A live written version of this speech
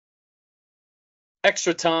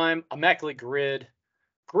Extra time, Immaculate Grid,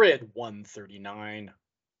 Grid 139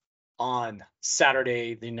 on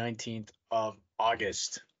Saturday, the 19th of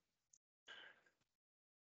August.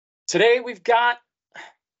 Today we've got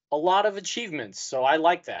a lot of achievements, so I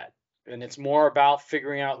like that. And it's more about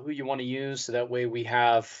figuring out who you want to use so that way we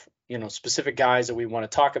have, specific guys that we want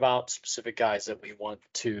to talk about, specific guys that we want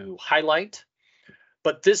to highlight.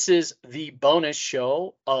 But this is the bonus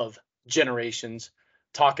show of Generations,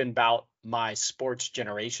 talking about my sports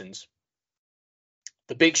generations.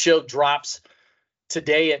 The big show drops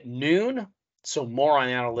today at noon, so more on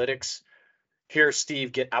analytics. Hear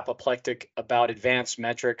Steve get apoplectic about advanced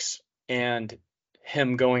metrics and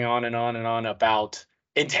him going on and on and on about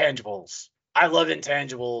intangibles. I love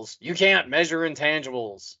intangibles. You can't measure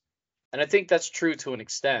intangibles. And I think that's true to an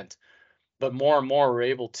extent, but more and more we're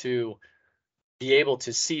able to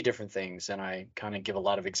see different things. And I kind of give a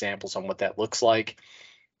lot of examples on what that looks like.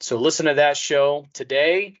 So listen to that show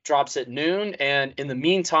today, drops at noon. And in the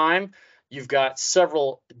meantime, you've got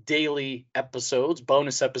several daily episodes,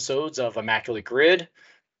 bonus episodes of Immaculate Grid.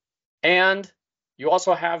 And you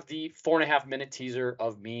also have the 4.5-minute teaser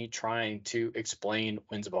of me trying to explain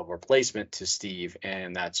wins above replacement to Steve.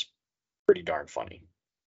 And that's pretty darn funny.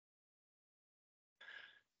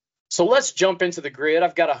 So let's jump into the grid.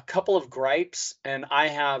 I've got a couple of gripes and I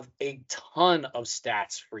have a ton of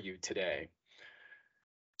stats for you today.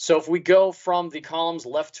 So if we go from the columns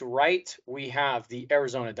left to right, we have the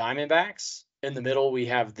Arizona Diamondbacks. In the middle, we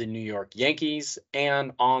have the New York Yankees.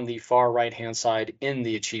 And on the far right-hand side in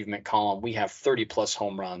the achievement column, we have 30-plus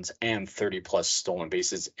home runs and 30-plus stolen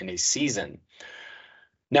bases in a season.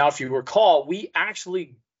 Now, if you recall, we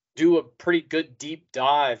actually do a pretty good deep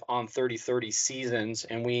dive on 30-30 seasons,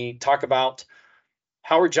 and we talk about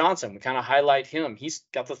Howard Johnson. We kind of highlight him. He's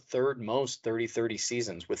got the third most 30-30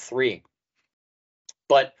 seasons with 3.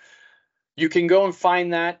 But you can go and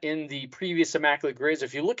find that in the previous Immaculate Grids.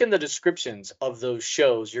 If you look in the descriptions of those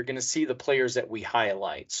shows, you're going to see the players that we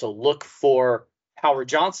highlight. So look for Howard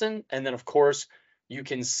Johnson. And then, of course, you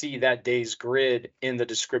can see that day's grid in the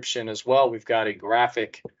description as well. We've got a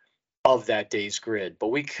graphic of that day's grid. But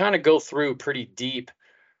we kind of go through pretty deep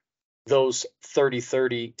those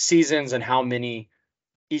 30-30 seasons and how many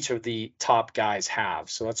each of the top guys have.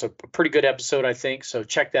 So that's a pretty good episode, I think. So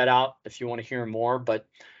check that out if you want to hear more. But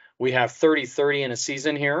we have 30-30 in a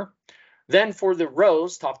season here. Then for the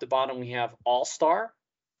rows, top to bottom, we have All-Star.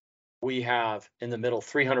 We have in the middle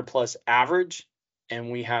 300-plus average, and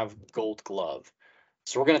we have Gold Glove.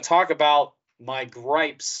 So we're going to talk about my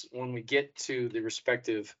gripes when we get to the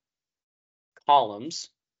respective columns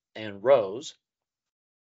and rows.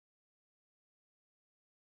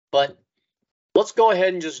 But let's go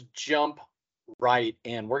ahead and just jump right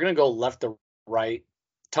in. We're going to go left to right,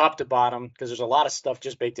 top to bottom, because there's a lot of stuff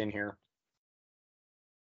just baked in here.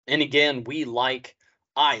 And again,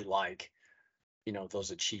 I like,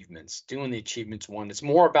 those achievements, doing the achievements one. It's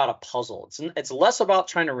more about a puzzle. It's less about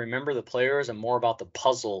trying to remember the players and more about the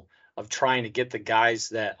puzzle of trying to get the guys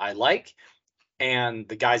that I like and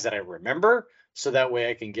the guys that I remember, so that way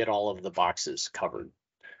I can get all of the boxes covered.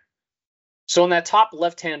 So in that top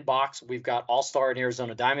left-hand box, we've got All-Star and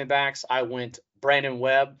Arizona Diamondbacks. I went Brandon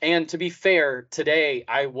Webb. And to be fair, today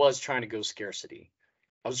I was trying to go scarcity.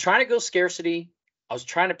 I was trying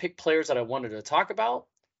to pick players that I wanted to talk about.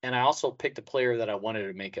 And I also picked a player that I wanted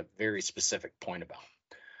to make a very specific point about.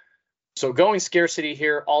 So going scarcity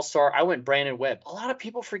here, All-Star, I went Brandon Webb. A lot of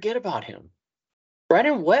people forget about him.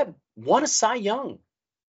 Brandon Webb won a Cy Young,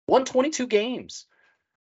 won 22 games.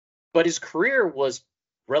 But his career was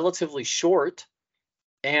relatively short,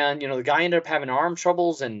 and the guy ended up having arm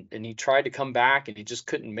troubles, and he tried to come back and he just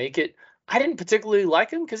couldn't make it. I didn't particularly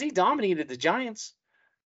like him because he dominated the Giants,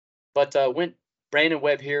 but went Brandon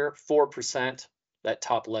Webb here, 4%, that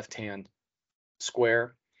top left hand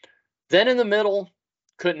square. Then in the middle,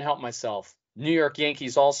 couldn't help myself, New York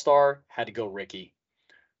Yankees All-Star, had to go Ricky,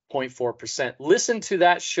 0.4%. Listen to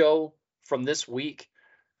that show from this week.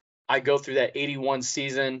 I go through that 81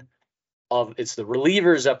 season it's the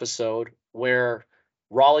relievers episode where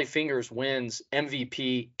Raleigh Fingers wins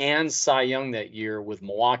MVP and Cy Young that year with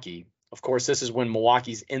Milwaukee. Of course, this is when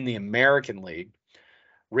Milwaukee's in the American League.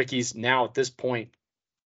 Ricky's now at this point,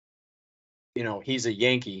 he's a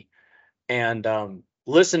Yankee. And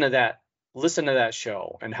listen to that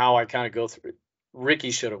show and how I kind of go through it.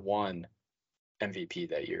 Ricky should have won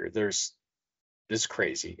MVP that year. It's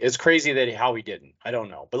crazy. It's crazy how he didn't. I don't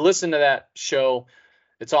know. But listen to that show.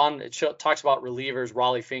 It talks about relievers,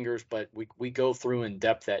 Raleigh Fingers, but we go through in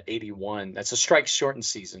depth at 81. That's a strike shortened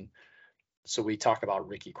season. So we talk about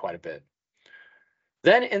Ricky quite a bit.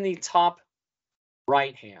 Then in the top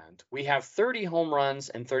right hand, we have 30 home runs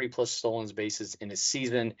and 30 plus stolen bases in a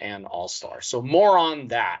season and all-star. So more on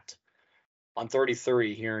that on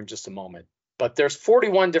 30-30 here in just a moment. But there's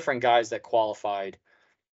 41 different guys that qualified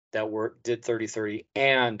that did 30-30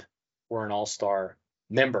 and were an all-star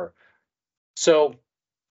member. So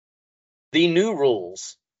the new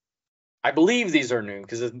rules, I believe these are new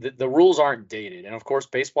because the rules aren't dated. And of course,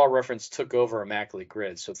 Baseball Reference took over Immaculate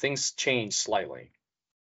Grid, so things changed slightly.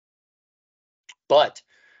 But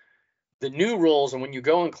the new rules, and when you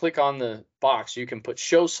go and click on the box, you can put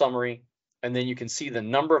show summary, and then you can see the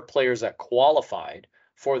number of players that qualified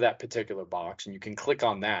for that particular box, and you can click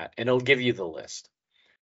on that, and it'll give you the list.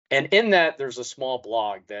 And in that, there's a small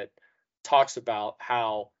blog that talks about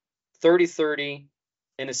how 30-30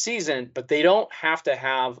 in a season, but they don't have to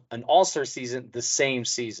have an all-star season the same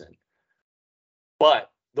season.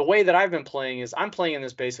 But the way that I've been playing is I'm playing in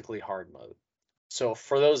this basically hard mode. So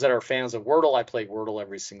for those that are fans of Wordle, I play Wordle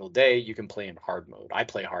every single day. You can play in hard mode. I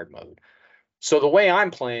play hard mode. So the way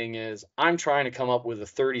I'm playing is I'm trying to come up with a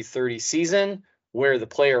 30-30 season where the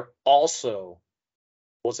player also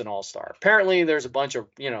was an all-star. Apparently there's a bunch of,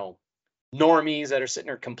 normies that are sitting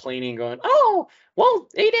there complaining, going, oh, well,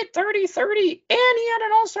 he did 30-30 and he had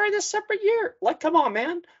an all-star this separate year. Like, come on,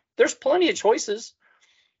 man. There's plenty of choices.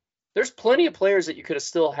 There's plenty of players that you could have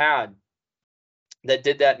still had that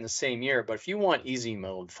did that in the same year. But if you want easy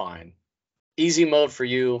mode, fine. Easy mode for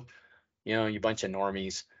you, you bunch of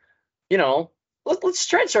normies. Let's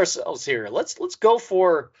stretch ourselves here. Let's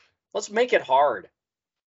make it hard.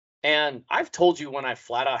 And I've told you when I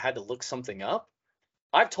flat out had to look something up.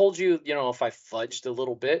 I've told you, if I fudged a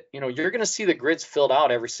little bit, you're going to see the grids filled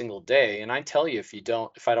out every single day. And I tell you,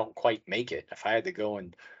 if I don't quite make it, if I had to go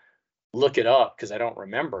and look it up because I don't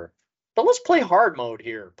remember. But let's play hard mode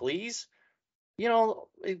here, please.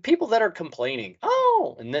 People that are complaining,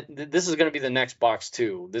 and this is going to be the next box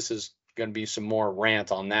too. This is going to be some more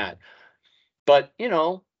rant on that. But,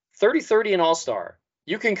 30-30 and all-star,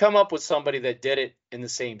 you can come up with somebody that did it in the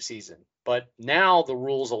same season. But now the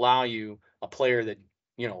rules allow you a player that,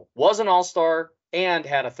 was an all-star and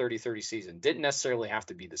had a 30-30 season. Didn't necessarily have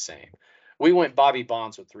to be the same. We went Bobby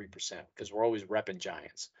Bonds with 3% because we're always repping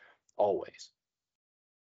Giants. Always.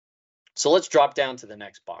 So let's drop down to the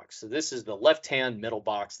next box. So this is the left-hand middle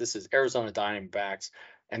box. This is Arizona Diamondbacks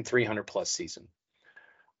and 300-plus season.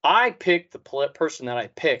 I picked the person that I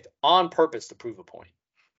picked on purpose to prove a point.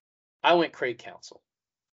 I went Craig Counsell,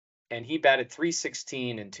 and he batted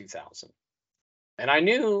 .316 in 2000. And I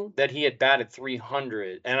knew that he had batted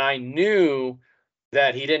 .300, and I knew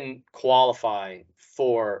that he didn't qualify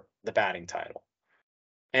for the batting title.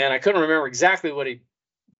 And I couldn't remember exactly what he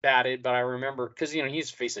batted, but I remember because,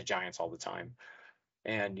 he's faced the Giants all the time.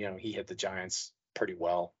 And, he hit the Giants pretty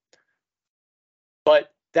well.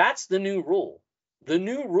 But that's the new rule. The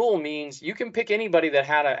new rule means you can pick anybody that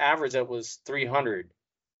had an average that was 300.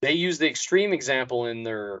 They use the extreme example in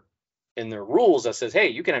their rules that says, hey,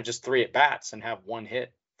 you can have just 3 at bats and have 1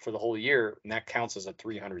 hit for the whole year, and that counts as a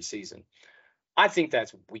 300 season. I think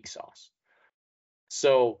that's weak sauce.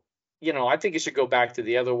 So, I think it should go back to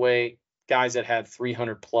the other way. Guys that had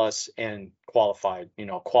 300 plus and qualified,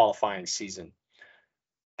 qualifying season.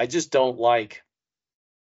 I don't like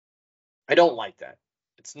that.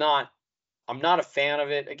 I'm not a fan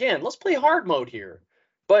of it. Again, let's play hard mode here,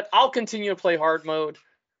 but I'll continue to play hard mode.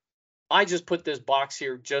 I just put this box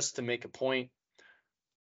here just to make a point.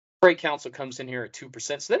 Craig Counsell comes in here at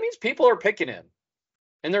 2%. So that means people are picking him.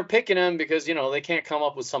 And they're picking him because, they can't come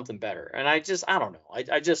up with something better. And I don't know.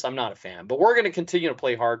 I'm not a fan. But we're going to continue to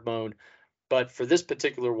play hard mode. But for this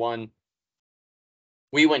particular one,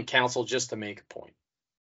 we went Counsell just to make a point.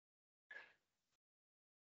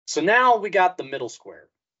 So now we got the middle square.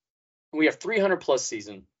 We have 300-plus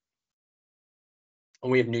season.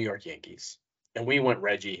 And we have New York Yankees. And we went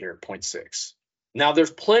Reggie here at 0.6. Now,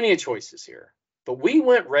 there's plenty of choices here. But we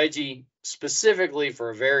went Reggie specifically for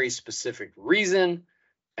a very specific reason.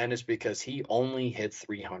 And it's because he only hit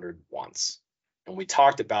 300 once. And we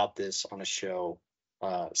talked about this on a show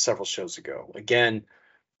several shows ago. Again,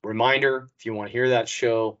 reminder, if you want to hear that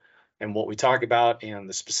show and what we talk about and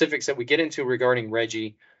the specifics that we get into regarding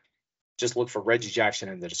Reggie, just look for Reggie Jackson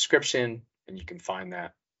in the description, and you can find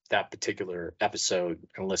that particular episode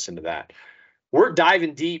and listen to that. We're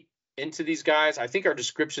diving deep into these guys. I think our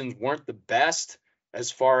descriptions weren't the best as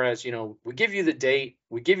far as, we give you the date,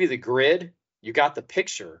 we give you the grid, you got the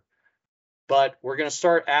picture, but we're going to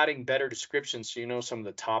start adding better descriptions so some of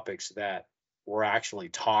the topics that we're actually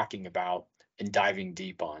talking about and diving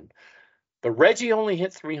deep on. But Reggie only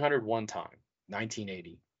hit 300 one time,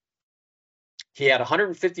 1980. He had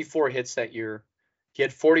 154 hits that year. He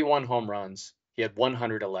had 41 home runs. He had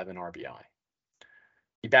 111 RBI.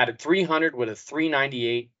 He batted 300 with a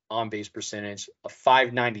 398 on-base percentage, a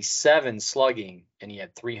 597 slugging, and he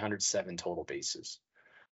had 307 total bases.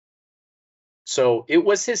 So it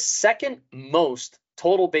was his second most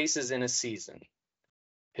total bases in a season.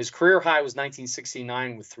 His career high was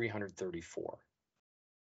 1969 with 334.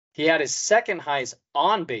 He had his second highest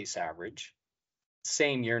on-base average.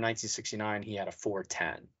 Same year, 1969, he had a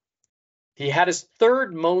 410. He had his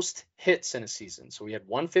third most hits in a season. So he had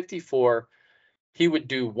 154. He would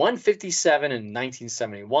do 157 in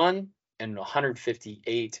 1971 and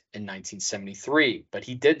 158 in 1973. But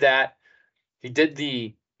he did that. He did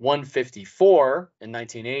the 154 in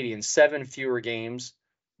 1980 in 7 fewer games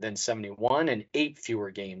than 71 and 8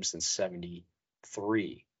 fewer games than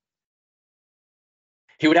 73.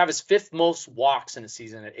 He would have his fifth most walks in a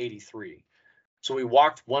season at 83. So he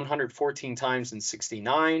walked 114 times in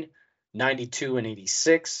 69, 92 and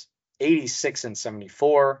 86, 86 and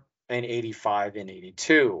 74, and 85 and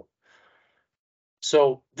 82.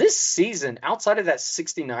 So this season, outside of that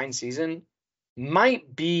 69 season,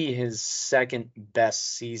 might be his second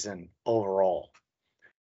best season overall.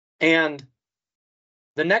 And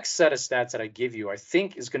the next set of stats that I give you, I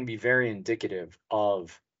think is going to be very indicative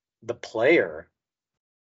of the player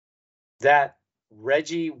that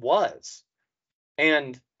Reggie was.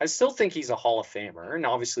 And I still think he's a Hall of Famer, and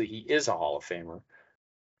obviously he is a Hall of Famer.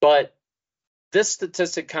 But this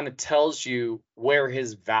statistic kind of tells you where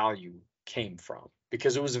his value came from,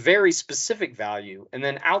 because it was a very specific value. And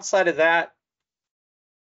then outside of that,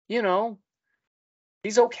 you know,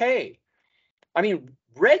 he's okay. I mean,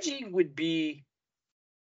 Reggie would be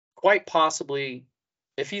quite possibly,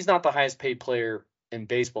 if he's not the highest paid player in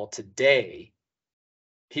baseball today,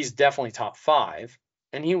 he's definitely top 5.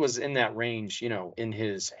 And he was in that range, you know, in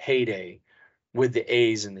his heyday with the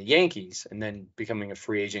A's and the Yankees, and then becoming a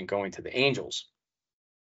free agent going to the Angels.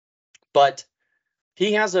 But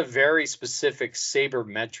he has a very specific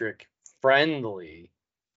sabermetric friendly,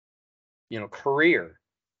 you know, career.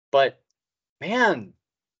 But man,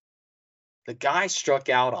 the guy struck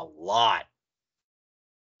out a lot.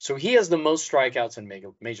 So he has the most strikeouts in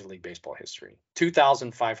Major League Baseball history,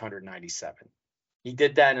 2,597. He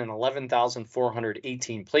did that in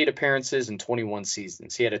 11,418 plate appearances in 21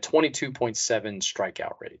 seasons. He had a 22.7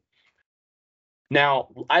 strikeout rate. Now,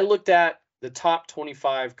 I looked at the top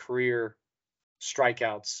 25 career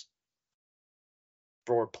strikeouts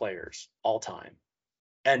for players all time.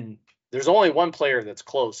 And there's only one player that's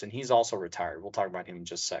close, and he's also retired. We'll talk about him in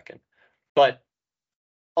just a second. But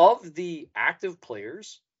of the active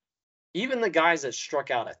players, even the guys that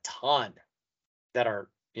struck out a ton that are,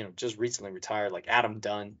 you know, just recently retired, like Adam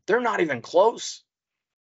Dunn, they're not even close.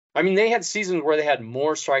 I mean, they had seasons where they had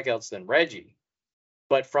more strikeouts than Reggie.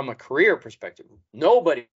 But from a career perspective,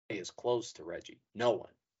 nobody is close to Reggie. No one.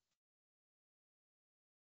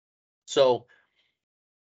 So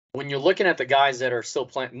when you're looking at the guys that are still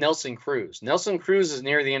playing, Nelson Cruz is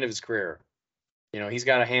near the end of his career. You know, he's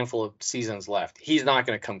got a handful of seasons left. He's not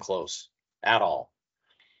going to come close at all.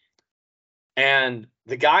 And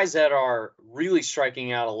the guys that are really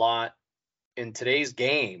striking out a lot in today's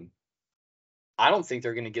game, I don't think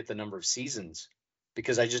they're going to get the number of seasons,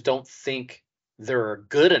 because I just don't think they're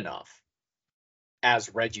good enough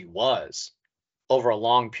as Reggie was over a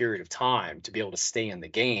long period of time to be able to stay in the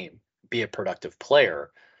game, be a productive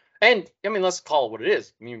player. And I mean, let's call it what it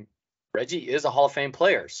is. I mean, Reggie is a Hall of Fame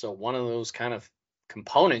player. So one of those kind of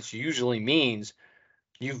components usually means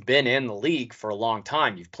you've been in the league for a long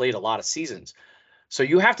time. You've played a lot of seasons. So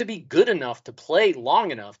you have to be good enough to play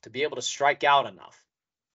long enough to be able to strike out enough.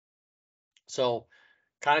 So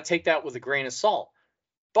kind of take that with a grain of salt.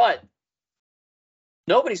 But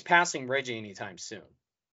nobody's passing Reggie anytime soon.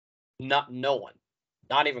 No one.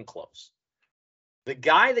 Not even close. The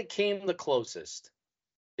guy that came the closest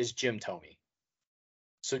is Jim Thome.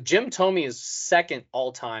 So Jim Thome is second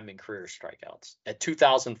all-time in career strikeouts at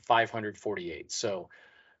 2,548. So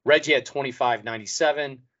Reggie had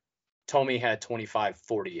 2,597. Thome had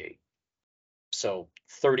 2,548. So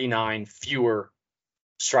 39 fewer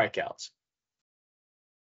strikeouts.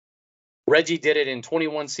 Reggie did it in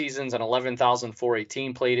 21 seasons and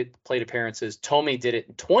 11,418 plate appearances. Thome did it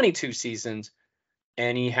in 22 seasons,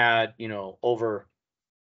 and he had, you know, over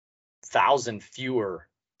 1,000 fewer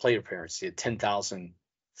plate appearances. He had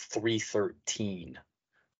 10,313.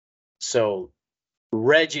 So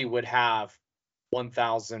Reggie would have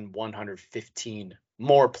 1,115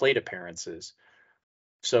 more plate appearances.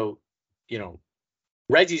 So, you know,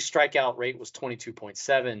 Reggie's strikeout rate was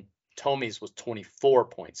 22.7. Thome's was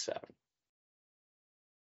 24.7.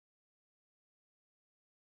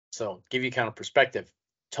 So give you kind of perspective.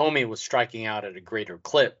 Tomei was striking out at a greater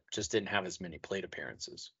clip, just didn't have as many plate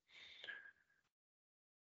appearances.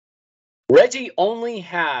 Reggie only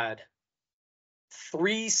had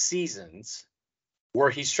 3 seasons where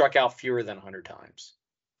he struck out fewer than 100 times.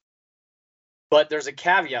 But there's a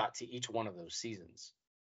caveat to each one of those seasons.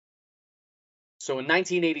 So in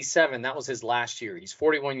 1987, that was his last year. He's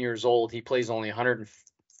 41 years old. He plays only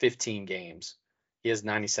 115 games. He has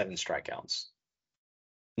 97 strikeouts.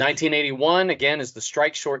 1981, again, is the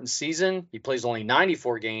strike shortened season. He plays only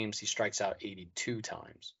 94 games. He strikes out 82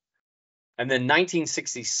 times. And then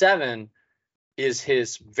 1967 is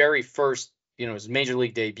his very first, his major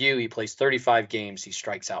league debut. He plays 35 games. He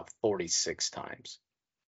strikes out 46 times.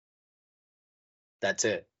 That's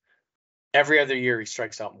it. Every other year, he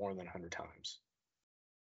strikes out more than 100 times.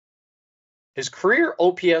 His career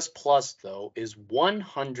OPS plus, though, is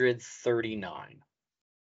 139.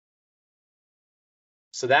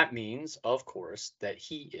 So that means, of course, that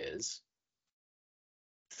he is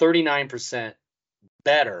 39%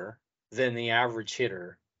 better than the average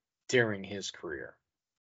hitter during his career,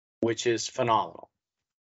 which is phenomenal.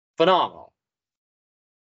 Phenomenal.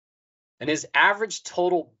 And his average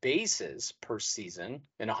total bases per season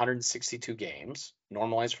in 162 games,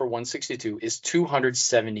 normalized for 162, is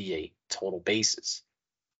 278 total bases.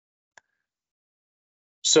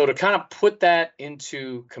 So to kind of put that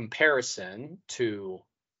into comparison to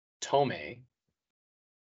Tomei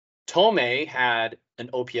had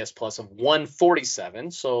an OPS plus of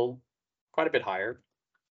 147, so quite a bit higher,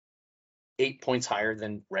 8 points higher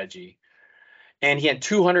than Reggie. And he had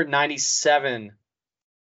 297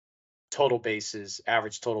 total bases,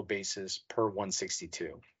 average total bases per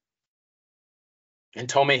 162. And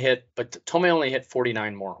Tomei only hit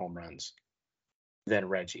 49 more home runs than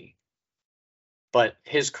Reggie. But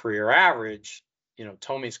his career average,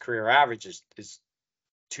 Tomei's career average is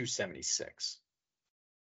 276.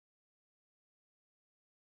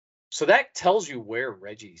 So that tells you where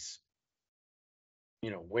Reggie's,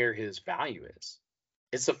 where his value is.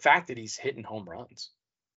 It's the fact that he's hitting home runs.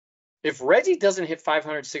 If Reggie doesn't hit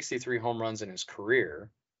 563 home runs in his career,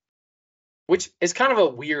 which is kind of a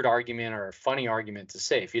weird argument or a funny argument to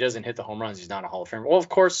say, if he doesn't hit the home runs, he's not a Hall of Famer. Well, of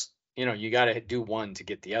course, you got to do one to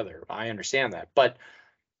get the other. I understand that. But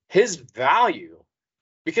his value,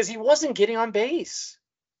 because he wasn't getting on base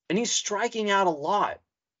and he's striking out a lot.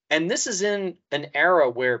 And this is in an era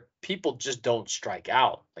where people just don't strike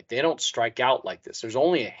out. Like, they don't strike out like this. There's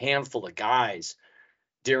only a handful of guys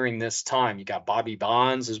during this time. You got Bobby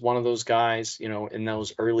Bonds is one of those guys, in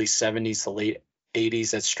those early 70s to late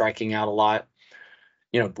 80s that's striking out a lot.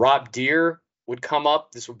 Rob Deere would come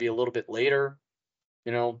up. This would be a little bit later,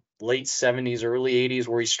 late 70s, early 80s,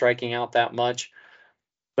 where he's striking out that much.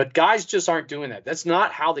 But guys just aren't doing that. That's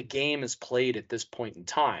not how the game is played at this point in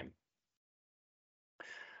time.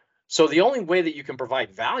 So the only way that you can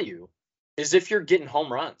provide value is if you're getting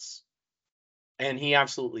home runs. And he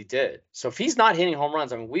absolutely did. So if he's not hitting home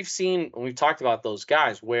runs, we've talked about those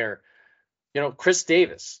guys where, Chris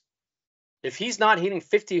Davis, if he's not hitting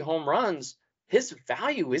 50 home runs, his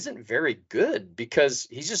value isn't very good because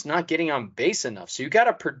he's just not getting on base enough. So you got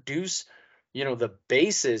to produce, the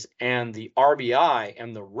bases and the RBI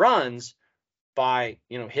and the runs by,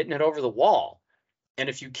 hitting it over the wall. And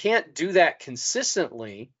if you can't do that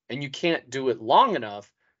consistently and you can't do it long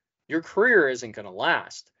enough, your career isn't going to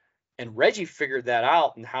last. And Reggie figured that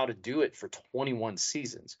out and how to do it for 21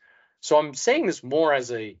 seasons. So I'm saying this more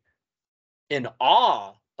as in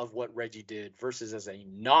awe of what Reggie did versus as a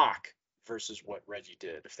knock versus what Reggie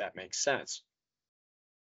did, if that makes sense.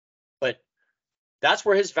 But that's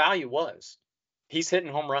where his value was. He's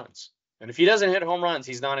hitting home runs. And if he doesn't hit home runs,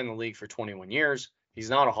 he's not in the league for 21 years. He's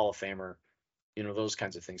not a Hall of Famer, those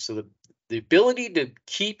kinds of things. So the ability to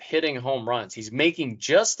keep hitting home runs, he's making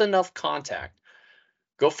just enough contact.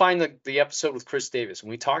 Go find the episode with Chris Davis, and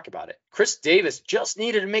we talk about it. Chris Davis just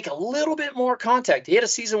needed to make a little bit more contact. He had a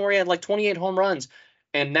season where he had like 28 home runs,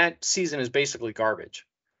 and that season is basically garbage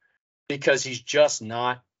because he's just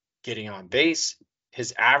not getting on base.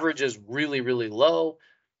 His average is really, really low.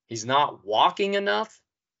 He's not walking enough.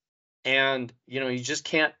 And, you just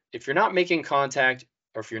can't, if you're not making contact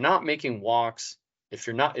or if you're not making walks, if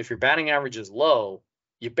your batting average is low,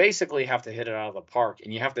 you basically have to hit it out of the park,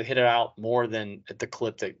 and you have to hit it out more than at the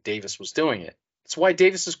clip that Davis was doing it. That's why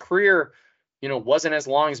Davis's career, wasn't as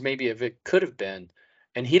long as maybe if it could have been.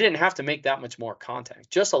 And he didn't have to make that much more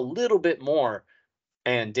contact, just a little bit more.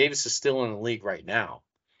 And Davis is still in the league right now.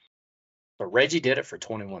 But Reggie did it for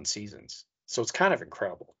 21 seasons. So it's kind of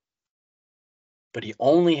incredible. But he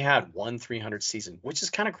only had one 300 season, which is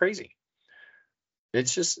kind of crazy.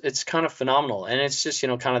 It's kind of phenomenal. And it's just,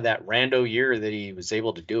 kind of that rando year that he was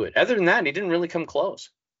able to do it. Other than that, he didn't really come close.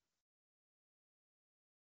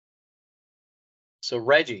 So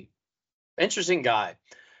Reggie, interesting guy.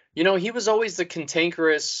 He was always the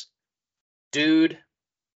cantankerous dude.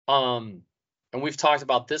 And we've talked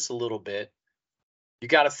about this a little bit. You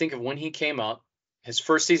got to think of when he came up. His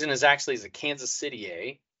first season is actually as a Kansas City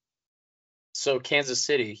A. So Kansas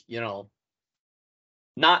City,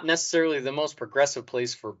 not necessarily the most progressive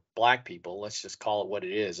place for black people. Let's just call it what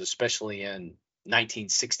it is, especially in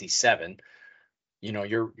 1967.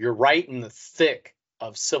 You're right in the thick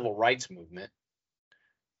of civil rights movement.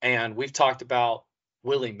 And we've talked about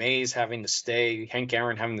Willie Mays having to stay, Hank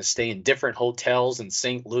Aaron having to stay in different hotels in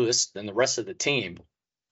St. Louis than the rest of the team.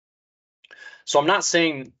 So I'm not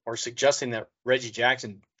saying or suggesting that Reggie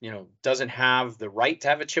Jackson, doesn't have the right to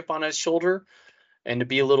have a chip on his shoulder and to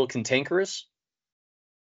be a little cantankerous.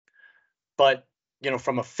 But,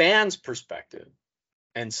 from a fan's perspective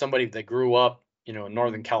and somebody that grew up, in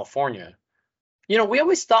Northern California, we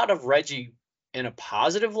always thought of Reggie in a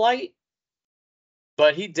positive light,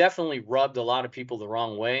 but he definitely rubbed a lot of people the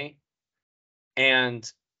wrong way.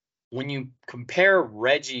 And when you compare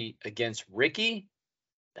Reggie against Ricky,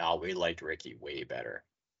 we liked Ricky way better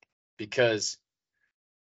because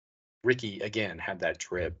Ricky, again, had that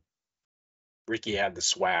drip. Ricky had the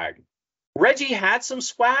swag. Reggie had some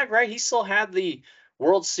swag, right? He still had the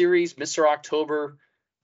World Series, Mr. October,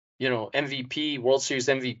 MVP, World Series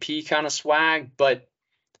MVP kind of swag, but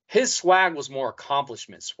his swag was more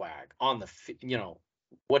accomplishment swag on the,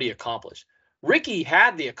 what he accomplished. Ricky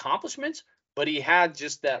had the accomplishments, but he had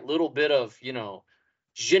just that little bit of,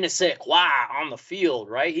 je ne sais quoi on the field,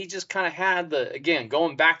 right? He just kind of had again,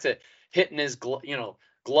 going back to hitting his,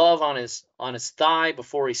 glove on his thigh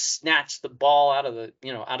before he snatched the ball out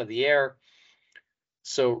of the air.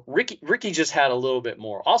 So Ricky just had a little bit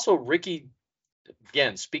more. Also, Ricky,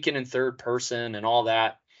 again, speaking in third person and all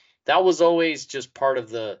that was always just part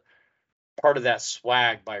of that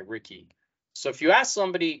swag by Ricky. So if you ask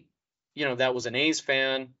somebody, that was an A's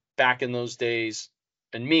fan back in those days,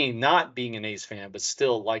 and me not being an A's fan, but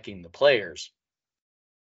still liking the players,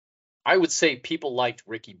 I would say people liked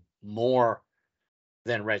Ricky more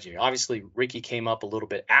than Reggie. Obviously, Ricky came up a little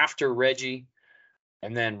bit after Reggie,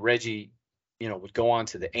 and then Reggie, would go on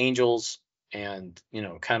to the Angels and,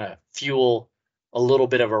 kind of fuel a little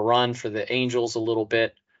bit of a run for the Angels a little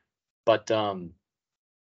bit. But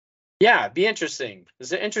yeah, it'd be interesting.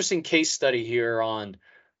 There's an interesting case study here on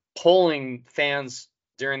polling fans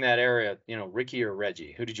during that era, Ricky or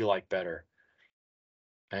Reggie. Who did you like better?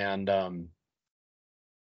 And I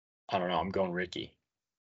don't know, I'm going Ricky.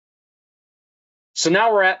 So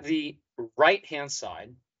now we're at the right-hand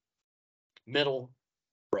side, middle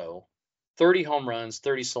row, 30 home runs,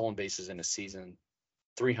 30 stolen bases in a season,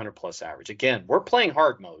 300 plus average. Again, we're playing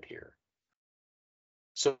hard mode here.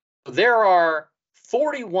 So there are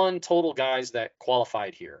 41 total guys that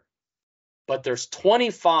qualified here, but there's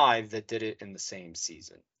 25 that did it in the same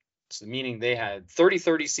season. So meaning they had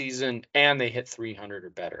 30-30 season and they hit 300 or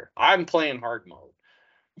better. I'm playing hard mode.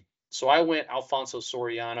 So I went Alfonso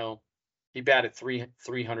Soriano. He batted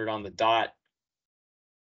 300 on the dot.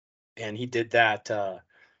 And he did that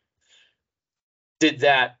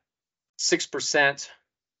 6%.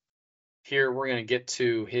 Here we're going to get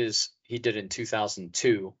to he did in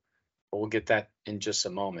 2002, but we'll get that in just a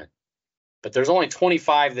moment. But there's only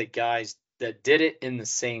 25 guys that did it in the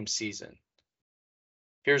same season.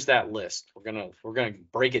 Here's that list. We're gonna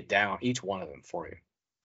break it down, each one of them for you.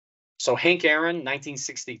 So Hank Aaron,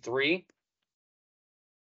 1963.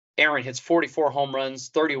 Aaron hits 44 home runs,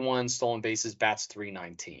 31 stolen bases, bats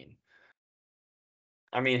 .319.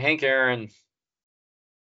 I mean, Hank Aaron,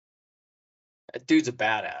 that dude's a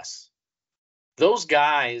badass. Those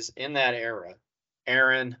guys in that era,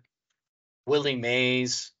 Aaron, Willie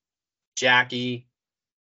Mays, Jackie,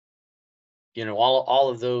 all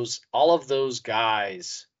of those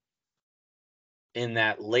guys in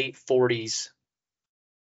that late 40s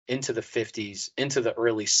into the 50s, into the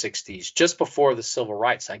early 60s, just before the civil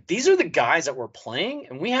rights. Like, these are the guys that were playing,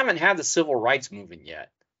 and we haven't had the civil rights movement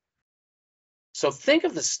yet. So think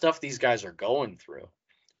of the stuff these guys are going through.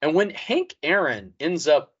 And when Hank Aaron ends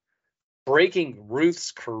up breaking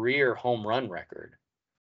Ruth's career home run record,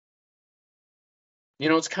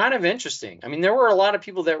 it's kind of interesting. I mean, there were a lot of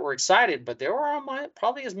people that were excited, but there were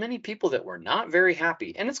probably as many people that were not very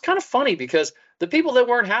happy. And it's kind of funny because the people that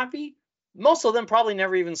weren't happy, most of them probably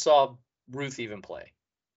never even saw Ruth even play.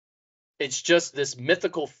 It's just this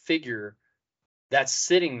mythical figure that's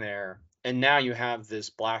sitting there. And now you have this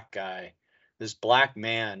black guy, this black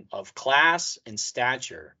man of class and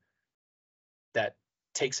stature that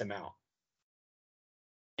takes him out.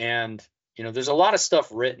 And, there's a lot of stuff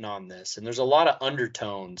written on this, and there's a lot of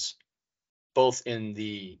undertones, both in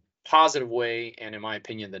the positive way and, in my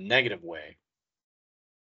opinion, the negative way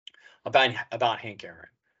about Hank Aaron.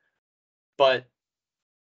 But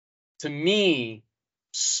to me,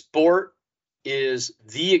 sport is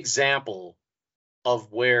the example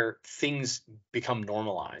of where things become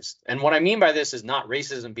normalized. And what I mean by this is not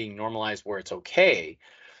racism being normalized where it's okay,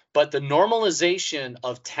 but the normalization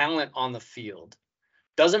of talent on the field.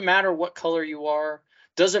 Doesn't matter what color you are,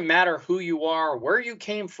 doesn't matter who you are, where you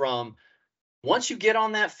came from. Once you get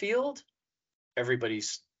on that field,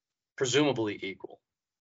 everybody's presumably equal.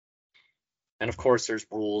 And of course, there's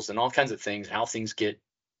rules and all kinds of things, how things get,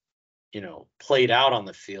 played out on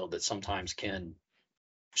the field that sometimes can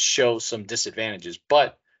show some disadvantages.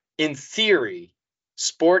 But in theory,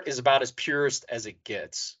 sport is about as purest as it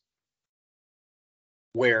gets,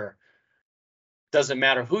 where doesn't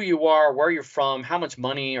matter who you are, where you're from, how much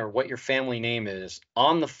money or what your family name is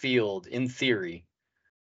on the field. In theory,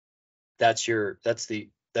 that's the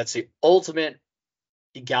ultimate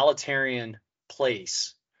egalitarian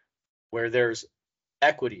place where there's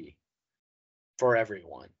equity for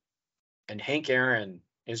everyone. And Hank Aaron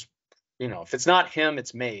is, if it's not him,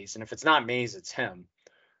 it's Mays. And if it's not Mays, it's him.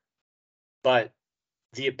 But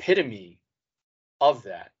the epitome of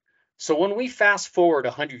that. So when we fast forward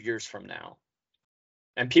 100 years from now,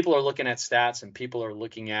 and people are looking at stats and people are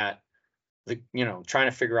looking at trying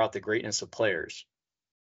to figure out the greatness of players,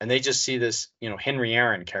 and they just see this, Henry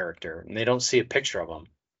Aaron character, and they don't see a picture of him,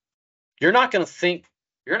 you're not going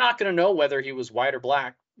to know whether he was white or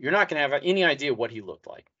black. You're not going to have any idea what he looked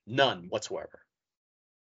like. None whatsoever.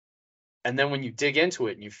 And then when you dig into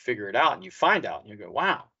it and you figure it out and you find out and you go,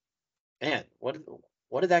 wow, man,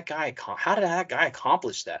 how did that guy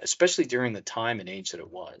accomplish that? Especially during the time and age that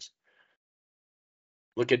it was.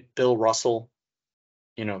 Look at Bill Russell,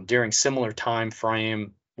 during similar time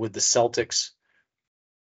frame with the Celtics.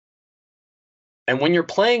 And when you're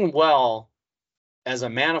playing well as a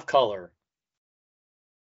man of color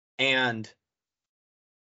and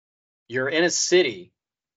you're in a city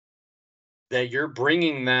that you're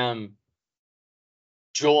bringing them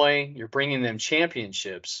joy, you're bringing them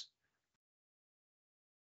championships,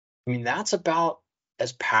 I mean, that's about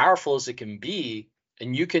as powerful as it can be.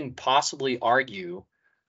 And you can possibly argue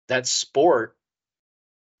that sport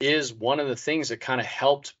is one of the things that kind of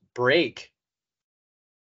helped break,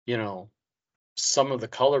 some of the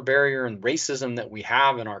color barrier and racism that we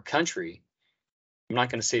have in our country. I'm not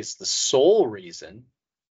going to say it's the sole reason,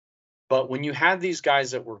 but when you had these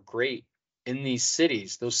guys that were great in these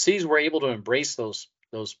cities, those cities were able to embrace those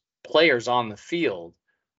players on the field,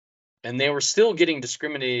 and they were still getting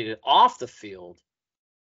discriminated off the field.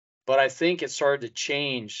 But I think it started to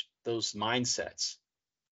change those mindsets.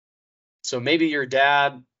 So maybe your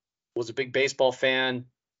dad was a big baseball fan,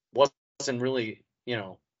 wasn't really,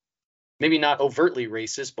 maybe not overtly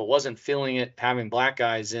racist, but wasn't feeling it having black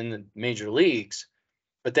guys in the major leagues.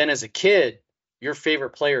 But then as a kid, your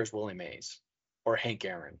favorite player is Willie Mays or Hank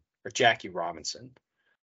Aaron or Jackie Robinson.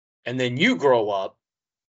 And then you grow up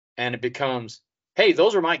and it becomes, hey,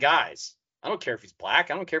 those are my guys. I don't care if he's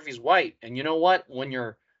black. I don't care if he's white. And you know what? When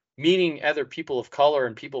you're meeting other people of color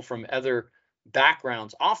and people from other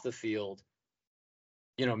backgrounds off the field,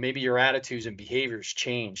 maybe your attitudes and behaviors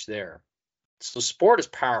change there. So sport is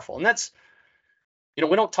powerful. And that's,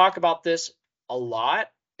 we don't talk about this a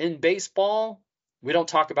lot in baseball. We don't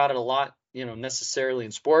talk about it a lot, necessarily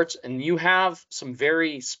in sports. And you have some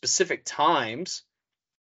very specific times,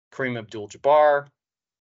 Kareem Abdul-Jabbar,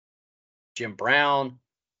 Jim Brown,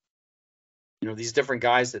 these different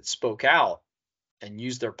guys that spoke out and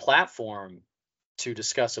used their platform to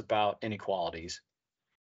discuss about inequalities.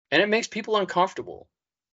 And it makes people uncomfortable.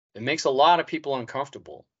 It makes a lot of people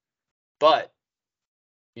uncomfortable. But,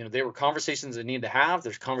 there were conversations that need to have.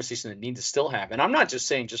 There's conversations that need to still have. And I'm not just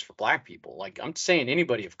saying just for black people. Like, I'm saying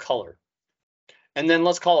anybody of color. And then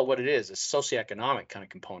let's call it what it is, a socioeconomic kind of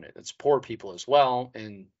component. It's poor people as well.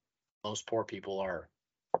 And most poor people are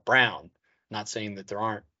brown. Not saying that there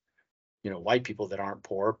aren't, white people that aren't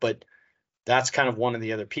poor. But that's kind of one of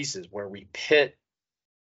the other pieces where we pit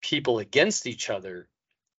people against each other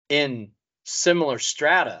in similar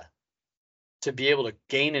strata to be able to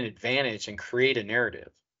gain an advantage and create a narrative.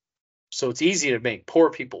 So it's easy to make poor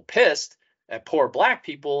people pissed at poor black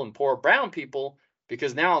people and poor brown people,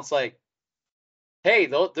 because now it's like, hey,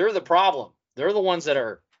 they're the problem. They're the ones that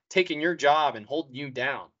are taking your job and holding you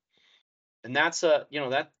down. And that's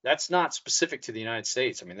that's not specific to the United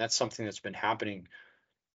States. I mean, that's something that's been happening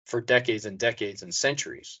for decades and decades and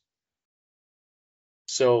centuries.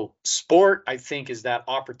 So sport, I think, is that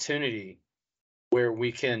opportunity where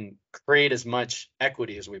we can create as much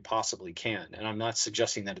equity as we possibly can. And I'm not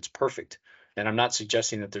suggesting that it's perfect. And I'm not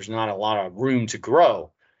suggesting that there's not a lot of room to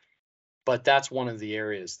grow. But that's one of the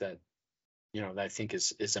areas that, that I think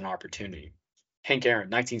is an opportunity. Hank Aaron,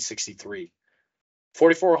 1963.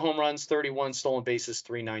 44 home runs, 31 stolen bases,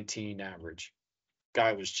 319 average.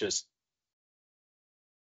 Guy was just,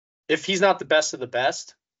 if he's not the best of the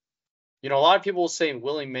best, a lot of people will say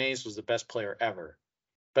Willie Mays was the best player ever.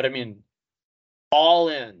 But I mean, all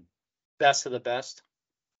in, best of the best,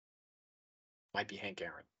 might be Hank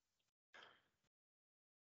Aaron.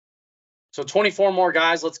 So 24 more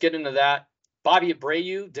guys. Let's get into that. Bobby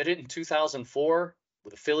Abreu did it in 2004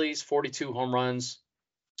 with the Phillies, 30 home runs,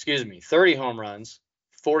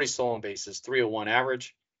 40 stolen bases, 301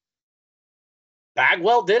 average.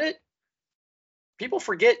 Bagwell did it. People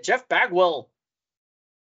forget Jeff Bagwell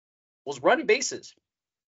was running bases.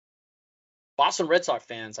 Boston Red Sox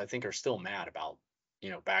fans, I think, are still mad about,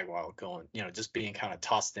 Bagwell going, just being kind of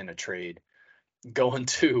tossed in a trade, going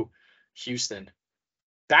to Houston.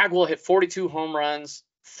 Bagwell hit 42 home runs,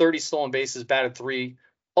 30 stolen bases, batted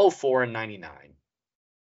 .304 and 99.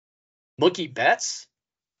 Mookie Betts,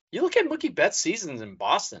 you look at Mookie Betts' seasons in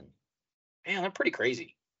Boston, man, they're pretty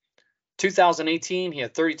crazy. 2018, he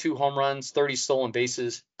had 32 home runs, 30 stolen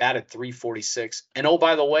bases, batted .346. And oh,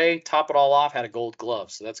 by the way, top it all off, had a Gold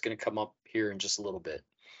Glove. So that's going to come up here in just a little bit.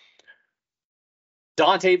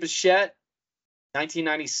 Dante Bichette,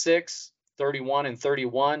 1996, 31 and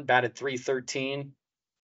 31, batted .313.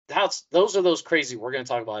 Those are those crazy. We're going to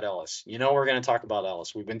talk about Ellis. We're going to talk about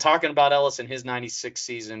Ellis. We've been talking about Ellis in his 96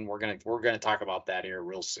 season. We're going to talk about that here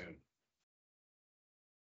real soon.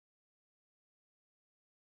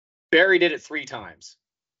 Barry did it 3 times.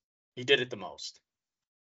 He did it the most.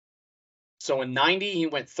 So in 90, he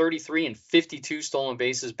went 33 and 52 stolen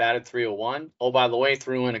bases, batted .301. Oh, by the way,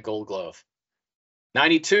 threw in a Gold Glove.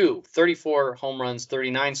 92, 34 home runs,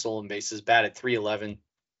 39 stolen bases, batted .311,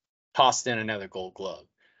 tossed in another Gold Glove.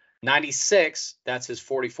 96, that's his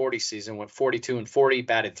 40-40 season, went 42 and 40,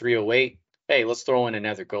 batted .308. Hey, let's throw in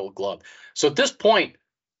another Gold Glove. So at this point,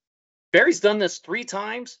 Barry's done this 3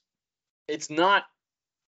 times. It's not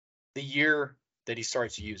the year that he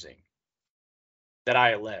starts using that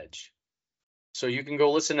I allege. So you can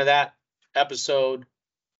go listen to that episode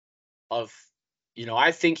of,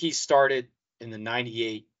 I think he started in the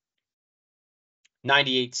 98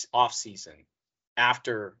 off season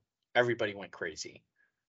after everybody went crazy.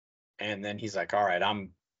 And then he's like, all right,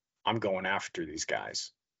 I'm going after these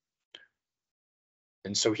guys.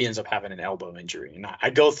 And so he ends up having an elbow injury. And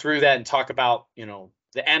I go through that and talk about, the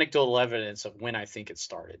anecdotal evidence of when I think it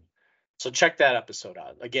started. So check that episode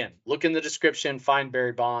out. Again, look in the description, find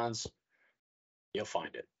Barry Bonds. You'll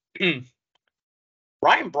find it.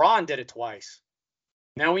 Ryan Braun did it twice.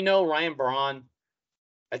 Now we know Ryan Braun,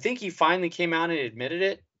 I think he finally came out and admitted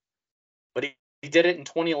it, but he did it in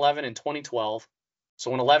 2011 and 2012.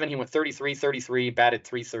 So in 11, he went 33, batted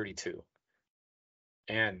 .332.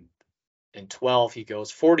 And in 12, he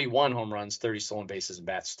goes 41 home runs, 30 stolen bases, and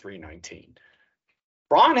bats .319.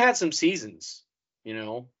 Braun had some seasons,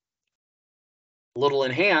 a little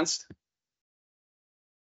enhanced,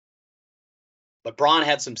 but Braun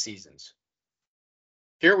had some seasons.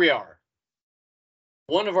 Here we are.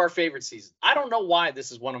 One of our favorite seasons. I don't know why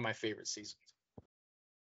this is one of my favorite seasons.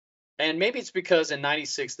 And maybe it's because in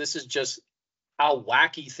 96, this is just how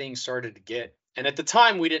wacky things started to get. And at the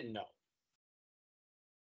time, we didn't know.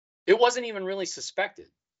 It wasn't even really suspected.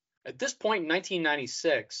 At this point in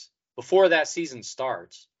 1996, before that season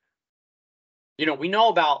starts, we know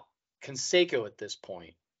about Canseco at this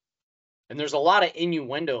point. And there's a lot of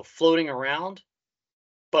innuendo floating around.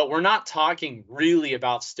 But we're not talking really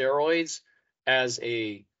about steroids as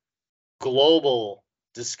a global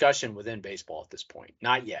discussion within baseball at this point.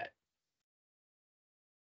 Not yet.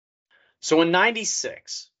 So in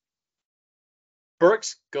 96,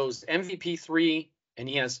 Burks goes MVP 3, and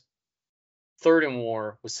he has third in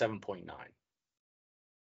WAR with 7.9.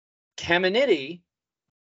 Caminiti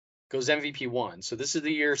goes MVP 1. So this is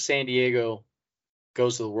the year San Diego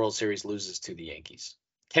goes to the World Series, loses to the Yankees.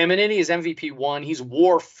 Caminiti is MVP 1. He's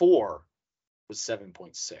WAR 4 with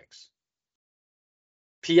 7.6.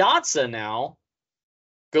 Piazza now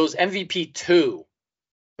goes MVP 2,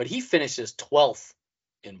 but he finishes 12th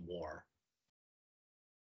in WAR.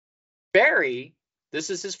 Barry, this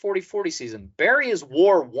is his 40-40 season. Barry is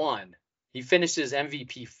WAR 1. He finishes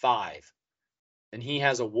MVP 5, and he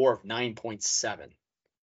has a WAR of 9.7.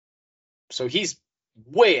 So he's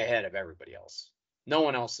way ahead of everybody else. No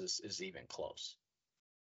one else is even close.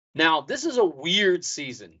 Now, this is a weird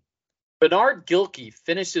season Bernard Gilkey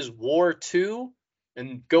finishes WAR 2,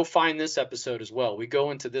 and go find this episode as well. We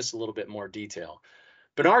go into this a little bit more detail.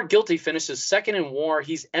 Bernard Gilkey finishes second in WAR.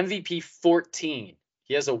 He's MVP 14.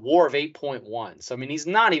 He has a WAR of 8.1. So, I mean, he's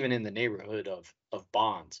not even in the neighborhood of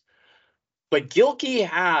Bonds. But Gilkey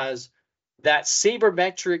has that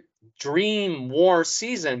sabermetric dream WAR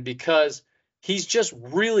season because he's just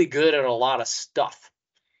really good at a lot of stuff.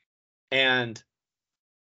 And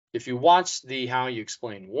if you watch the How You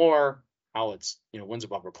Explain WAR, how it's, wins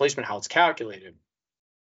above replacement, how it's calculated,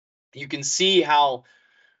 you can see how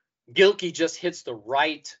Gilkey just hits the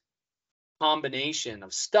right combination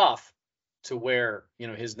of stuff to where,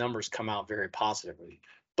 his numbers come out very positively.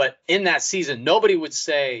 But in that season, nobody would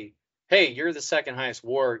say, hey, you're the second highest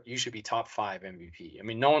WAR, you should be top 5 MVP. I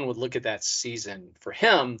mean, no one would look at that season for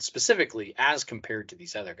him specifically as compared to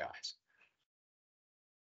these other guys.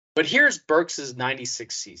 But here's Burks'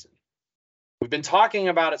 96 season. We've been talking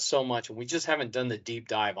about it so much, and we just haven't done the deep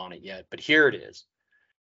dive on it yet, but here it is.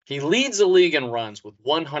 He leads the league in runs with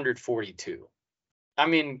 142. I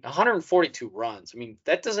mean, 142 runs. I mean,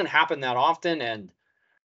 that doesn't happen that often, and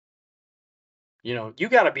you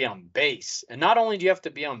got to be on base. And not only do you have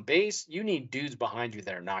to be on base, you need dudes behind you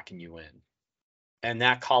that are knocking you in. And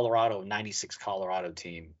that 96 Colorado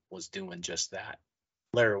team was doing just that.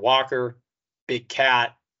 Larry Walker, Big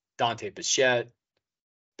Cat, Dante Bichette,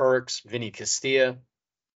 Burks, Vinny Castilla.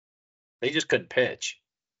 They just couldn't pitch.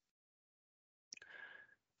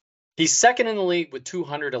 He's second in the league with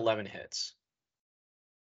 211 hits.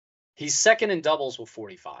 He's second in doubles with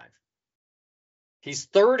 45. He's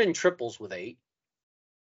third in triples with 8.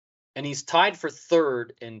 And he's tied for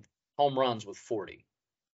third in home runs with 40.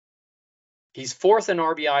 He's fourth in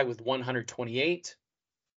RBI with 128.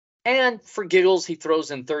 And for giggles, he throws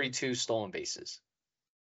in 32 stolen bases,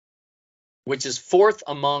 which is fourth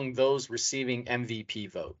among those receiving MVP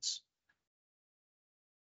votes.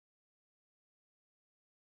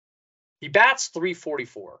 He bats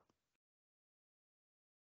 .344.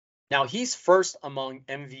 Now, he's first among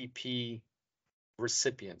MVP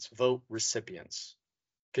vote recipients,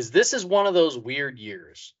 because this is one of those weird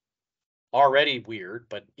years. Already weird,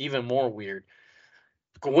 but even more weird.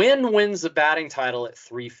 Gwynn wins the batting title at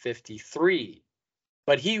 .353,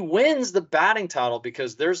 but he wins the batting title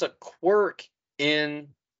because there's a quirk in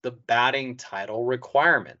the batting title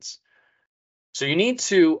requirements. So you need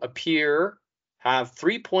to have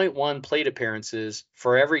 3.1 plate appearances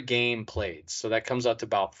for every game played. So that comes out to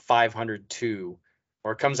about 502,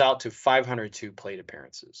 or it comes out to 502 plate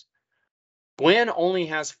appearances. Gwynn only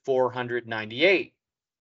has 498.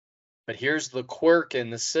 But here's the quirk in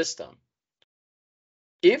the system.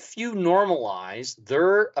 If you normalize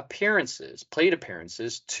their plate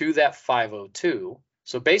appearances to that 502,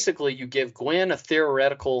 so basically you give Gwynn a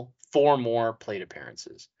theoretical 4 more plate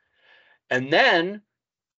appearances. And then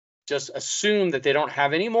just assume that they don't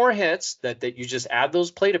have any more hits, that you just add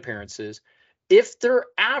those plate appearances. If their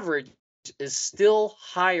average is still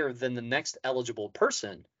higher than the next eligible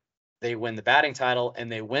person, they win the batting title,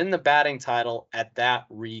 and they win the batting title at that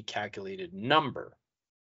recalculated number.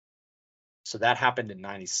 So that happened in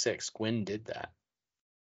 96. Gwynn did that.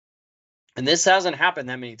 And this hasn't happened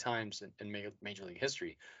that many times in Major League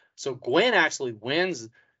history. So Gwynn actually wins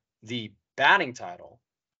the batting title.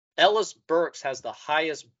 Ellis Burks has the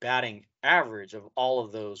highest batting average of all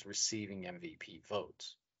of those receiving MVP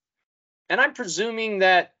votes. And I'm presuming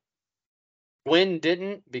that Gwynn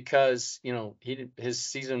didn't, because his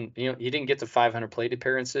season, he didn't get to 500 plate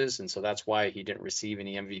appearances, and so that's why he didn't receive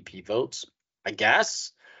any MVP votes, I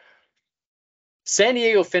guess. San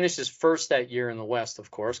Diego finishes first that year in the West,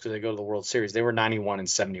 of course, because they go to the World Series. They were 91 and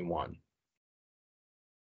 71.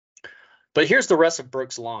 But here's the rest of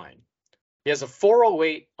Burks' line. He has a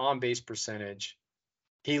 408 on-base percentage.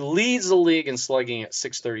 He leads the league in slugging at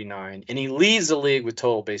 .639, and he leads the league with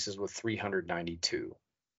total bases with 392.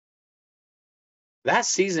 That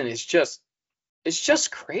season is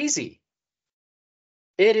just crazy.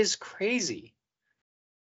 It is crazy.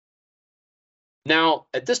 Now,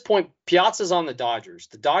 at this point, Piazza's on the Dodgers.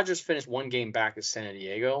 The Dodgers finished 1 game back of San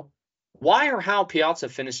Diego. Why or how Piazza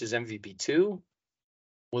finishes MVP 2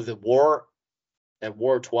 with a WAR at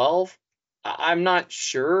WAR 12? I'm not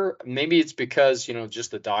sure. Maybe it's because,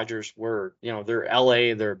 just the Dodgers were, they're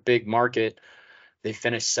LA, they're a big market. They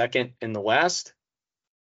finished second in the West.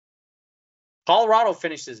 Colorado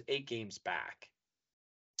finishes 8 games back.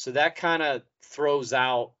 So that kind of throws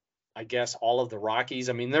out, I guess, all of the Rockies.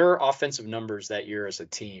 I mean, their offensive numbers that year as a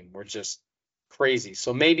team were just crazy.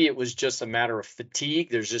 So maybe it was just a matter of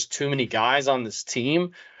fatigue. There's just too many guys on this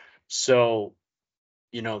team. So,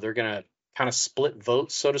 they're going to kind of split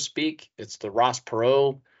votes, so to speak. It's the Ross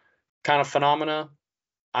Perot kind of phenomena.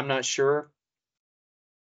 I'm not sure.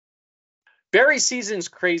 Barry's season's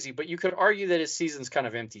crazy, but you could argue that his season's kind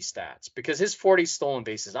of empty stats because his 40 stolen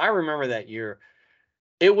bases, I remember that year.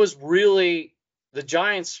 It was really, the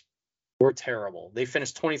Giants were terrible. They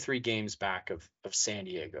finished 23 games back of San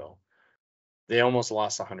Diego. They almost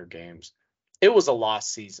lost 100 games. It was a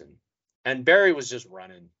lost season. And Barry was just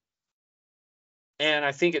running. And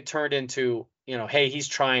I think it turned into, hey, he's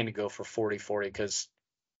trying to go for 40-40 because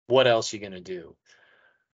what else are you going to do?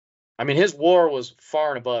 I mean, his WAR was far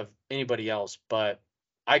and above anybody else, but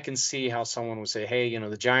I can see how someone would say, hey,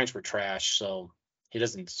 the Giants were trash, so he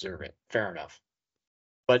doesn't deserve it. Fair enough.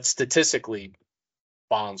 But statistically,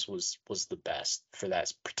 Bonds was the best for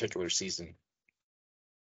that particular season.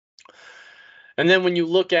 And then when you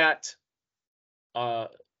look at the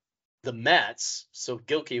Mets, so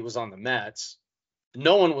Gilkey was on the Mets,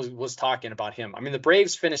 no one was talking about him. I mean, the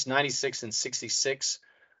Braves finished 96 and 66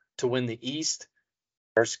 to win the East.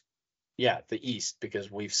 The East,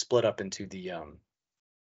 because we've split up into the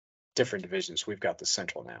different divisions. We've got the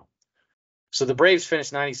Central now. So the Braves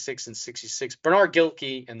finished 96 and 66. Bernard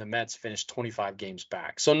Gilkey and the Mets finished 25 games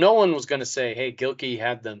back. So no one was going to say, hey, Gilkey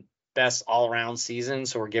had the best all-around season,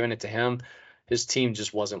 so we're giving it to him. His team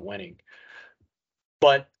just wasn't winning.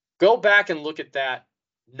 But go back and look at that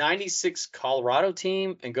 96 Colorado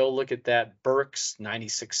team and go look at that Burks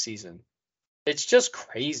 96 season. It's just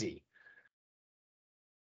crazy.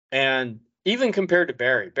 And even compared to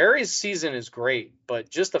Barry's season is great, but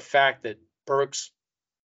just the fact that Burks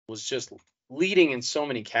was just leading in so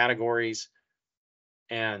many categories,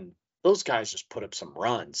 and those guys just put up some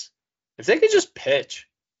runs. If they could just pitch,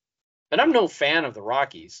 and I'm no fan of the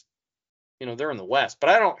Rockies, they're in the West, but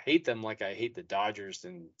I don't hate them like I hate the Dodgers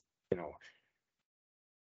and,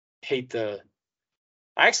 I hate the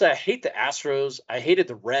Astros. I hated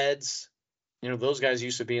the Reds. Those guys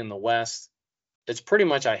used to be in the West. It's pretty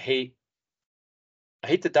much I hate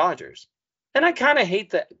the Dodgers. And I kind of hate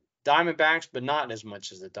the Diamondbacks, but not as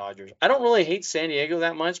much as the Dodgers. I don't really hate San Diego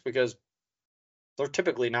that much because they're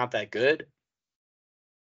typically not that good.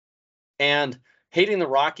 And hating the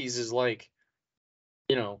Rockies is like,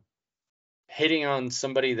 hitting on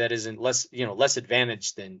somebody that isn't less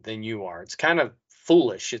advantaged than you are. It's kind of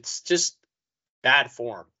foolish. It's just bad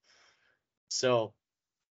form. So,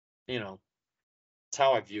 that's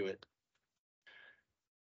how I view it.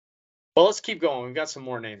 Well, let's keep going. We've got some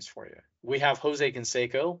more names for you. We have Jose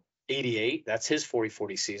Canseco, 88. That's his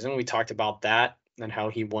 40-40 season. We talked about that and how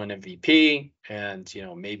he won MVP. And,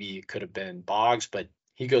 maybe it could have been Boggs, but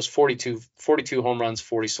he goes 42 home runs,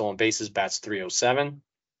 40 stolen bases, bats .307.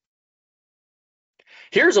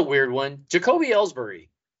 Here's a weird one. Jacoby Ellsbury,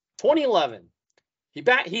 2011. He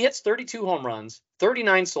hits 32 home runs,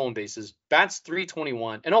 39 stolen bases, bats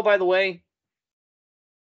 .321. And oh, by the way,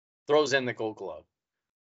 throws in the Gold Glove.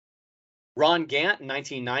 Ron Gant in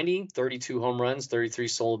 1990, 32 home runs, 33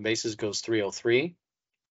 stolen bases, goes .303.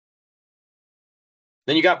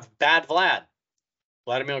 Then you got Bad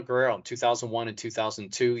Vladimir Guerrero in 2001 and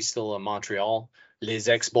 2002. He's still in Montreal. Les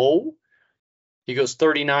Expos. He goes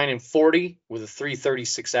 39 and 40 with a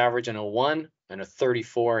 .336 average in 01 and a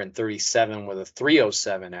 34 and 37 with a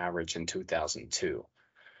 .307 average in 2002.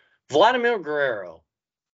 Vladimir Guerrero.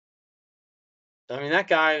 I mean, that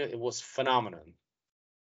guy was phenomenal.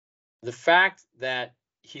 The fact that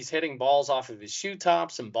he's hitting balls off of his shoe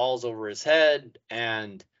tops and balls over his head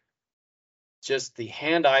and just the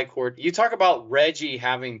hand-eye coordination. You talk about Reggie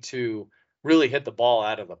having to really hit the ball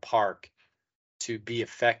out of the park to be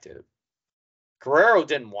effective. Guerrero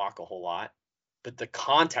didn't walk a whole lot, but the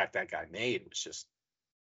contact that guy made was just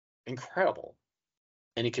incredible.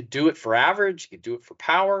 And he could do it for average. He could do it for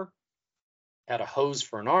power. Had a hose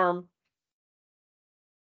for an arm.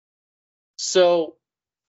 So,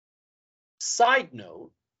 side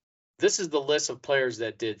note, this is the list of players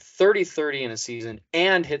that did 30-30 in a season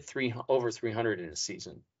and hit over 300 in a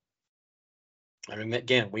season. I mean,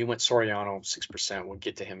 again, we went Soriano 6%. We'll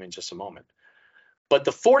get to him in just a moment. But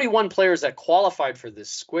the 41 players that qualified for this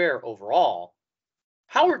square overall,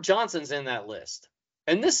 Howard Johnson's in that list.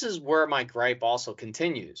 And this is where my gripe also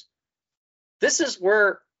continues. This is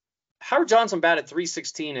where Howard Johnson batted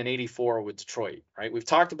 .316 and 84 with Detroit, right? We've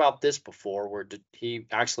talked about this before where he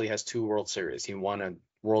actually has 2 World Series. He won a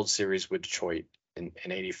World Series with Detroit in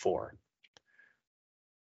 84.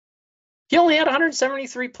 He only had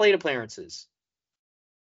 173 plate appearances.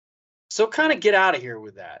 So kind of get out of here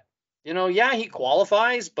with that. Yeah, he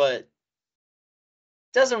qualifies, but it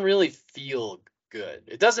doesn't really feel good.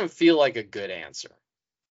 It doesn't feel like a good answer.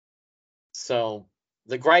 So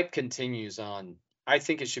the gripe continues on. I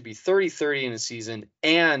think it should be 30-30 in a season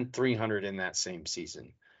and 300 in that same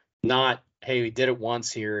season. Not, hey, he did it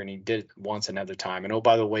once here and he did it once another time. And oh,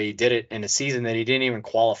 by the way, he did it in a season that he didn't even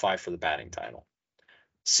qualify for the batting title.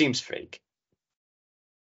 Seems fake.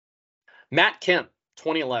 Matt Kemp,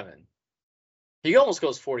 2011. He almost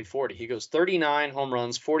goes 40-40. He goes 39 home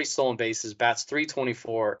runs, 40 stolen bases, bats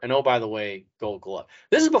 324, and oh, by the way, Gold Glove.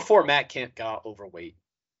 This is before Matt Kemp got overweight.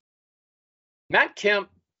 Matt Kemp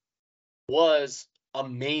was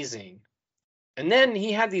amazing. And then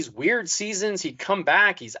he had these weird seasons. He'd come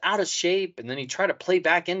back, he's out of shape, and then he'd try to play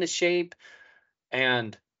back into shape.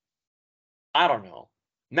 And I don't know.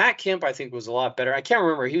 Matt Kemp, I think, was a lot better. I can't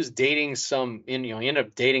remember. He was dating some, he ended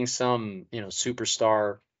up dating some,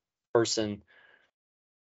 superstar person.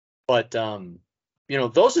 But,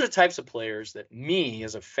 those are the types of players that me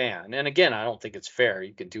as a fan, and again, I don't think it's fair.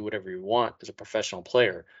 You can do whatever you want as a professional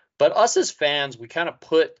player. But us as fans, we kind of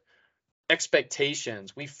put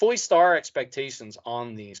expectations. We foist our expectations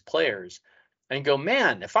on these players and go,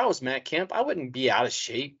 man, if I was Matt Kemp, I wouldn't be out of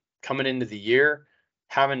shape coming into the year,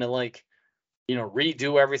 having to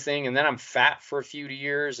redo everything. And then I'm fat for a few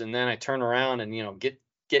years. And then I turn around and,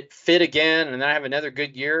 get fit again. And then I have another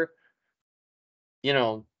good year.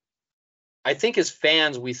 I think as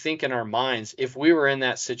fans, we think in our minds, if we were in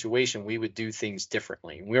that situation, we would do things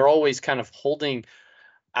differently. We're always kind of holding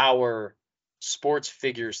our sports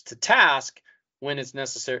figures to task when it's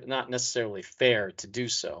not necessarily fair to do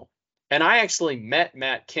so. And I actually met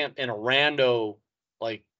Matt Kemp in a rando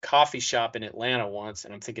coffee shop in Atlanta once,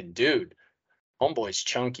 and I'm thinking, dude, homeboy's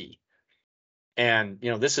chunky. And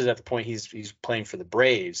this is at the point he's playing for the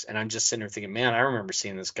Braves, and I'm just sitting there thinking, man, I remember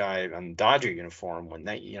seeing this guy on Dodger uniform when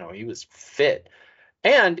he was fit.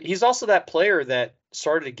 And he's also that player that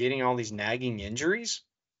started getting all these nagging injuries.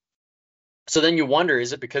 So then you wonder,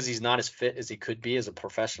 is it because he's not as fit as he could be as a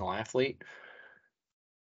professional athlete?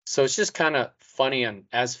 So it's just kind of funny, and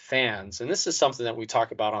as fans, and this is something that we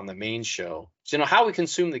talk about on the main show, how we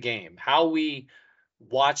consume the game, how we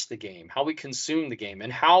watch the game, how we consume the game,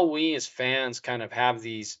 and how we as fans kind of have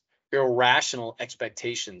these irrational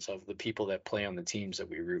expectations of the people that play on the teams that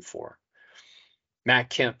we root for. Matt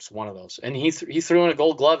Kemp's one of those, and he threw in a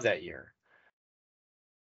Gold Glove that year.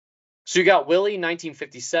 So you got Willie,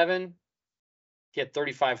 1957. He had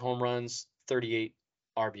 35 home runs, 38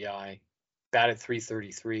 RBI, batted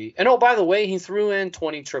 .333. And oh, by the way, he threw in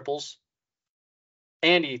 20 triples,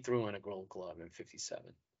 and he threw in a Gold Glove in 57.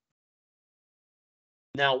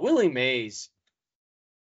 Now, Willie Mays,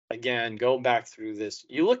 again, go back through this.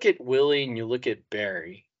 You look at Willie and you look at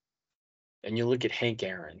Barry and you look at Hank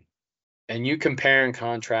Aaron, and you compare and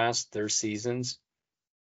contrast their seasons.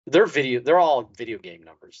 They're all video game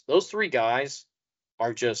numbers. Those three guys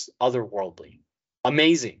are just otherworldly.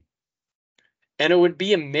 Amazing. And it would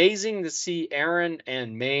be amazing to see Aaron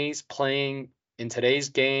and Mays playing in today's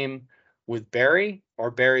game with Barry,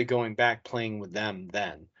 or Barry going back playing with them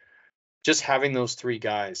then. Just having those three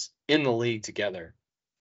guys in the league together.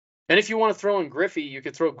 And if you want to throw in Griffey, you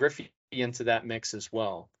could throw Griffey into that mix as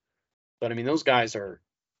well. But I mean, those guys are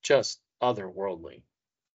just otherworldly.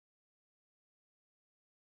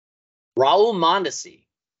 Raul Mondesi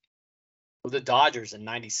with the Dodgers in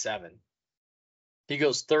 97. He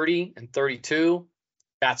goes 30 and 32,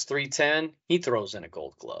 bats .310. He throws in a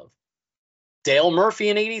Gold Glove. Dale Murphy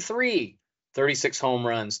in 83, 36 home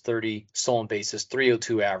runs, 30 stolen bases,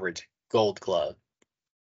 .302 average, Gold Glove.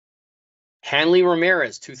 Hanley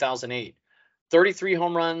Ramirez, 2008, 33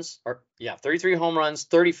 home runs,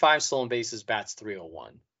 35 stolen bases, bats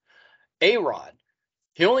 .301. A-Rod,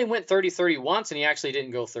 he only went 30-30 once, and he actually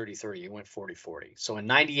didn't go 30-30. He went 40-40. So in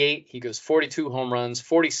 98, he goes 42 home runs,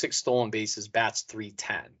 46 stolen bases, bats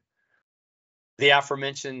 .310. The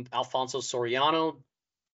aforementioned Alfonso Soriano,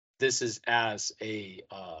 this is as a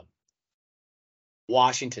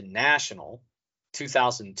Washington National,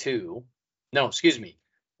 2002. No, excuse me.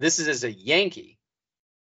 This is as a Yankee.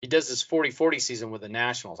 He does this 40-40 season with the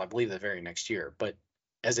Nationals, I believe the very next year. But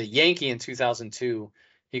as a Yankee in 2002,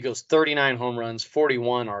 he goes 39 home runs,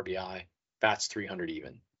 41 RBI, bats .300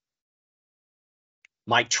 even.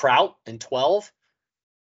 Mike Trout in 12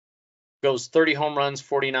 goes 30 home runs,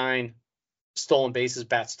 49 stolen bases,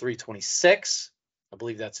 bats .326. I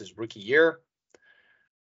believe that's his rookie year.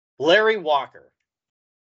 Larry Walker.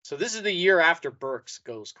 So this is the year after Burks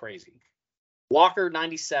goes crazy. Walker,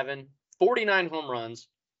 97, 49 home runs,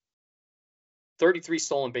 33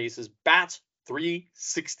 stolen bases, bats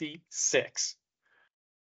 .366.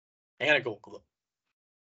 And a Gold Glove.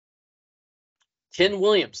 Ken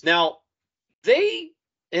Williams. Now,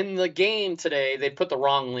 in the game today, they put the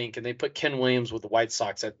wrong link, and they put Ken Williams with the White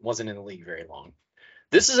Sox that wasn't in the league very long.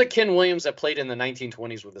 This is a Ken Williams that played in the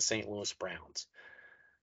 1920s with the St. Louis Browns.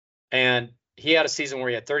 And he had a season where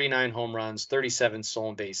he had 39 home runs, 37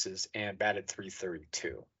 stolen bases, and batted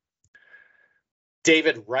 .332.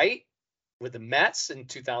 David Wright with the Mets in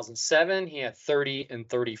 2007, he had 30 and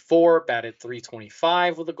 34, batted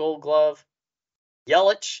 .325 with a Gold Glove.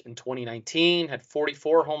 Yelich in 2019 had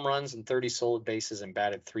 44 home runs and 30 stolen bases and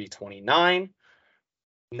batted .329.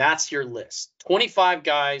 And that's your list. 25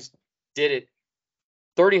 guys did it.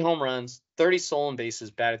 30 home runs, 30 stolen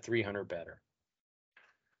bases, batted .300 better.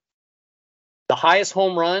 The highest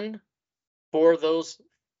home run for those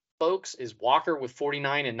folks is Walker with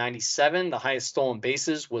 49 and 97. The highest stolen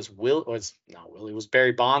bases was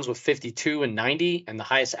Barry Bonds with 52 and 90, and the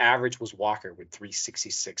highest average was Walker with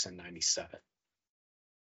 366 and 97.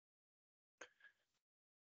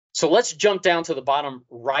 So let's jump down to the bottom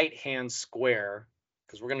right-hand square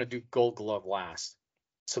because we're going to do Gold Glove last.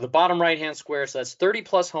 So the bottom right-hand square, so that's 30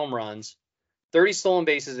 plus home runs, 30 stolen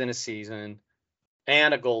bases in a season,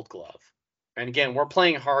 and a Gold Glove. And again, we're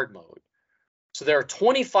playing hard mode. So there are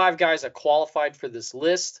 25 guys that qualified for this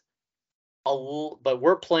list, but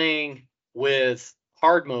we're playing with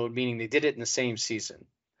hard mode, meaning they did it in the same season.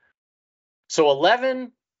 So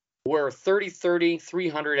 11 were 30-30,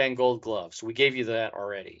 300, and Gold Gloves. So we gave you that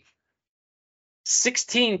already.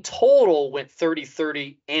 16 total went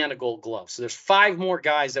 30-30 and a Gold Glove. So there's 5 more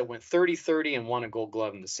guys that went 30-30 and won a Gold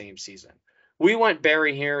Glove in the same season. We went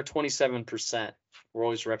Barry here, 27%. We're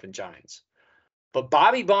always repping Giants. But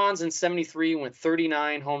Bobby Bonds in 73 went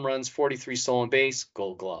 39 home runs, 43 stolen base,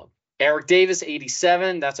 Gold Glove. Eric Davis,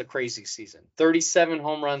 87, that's a crazy season. 37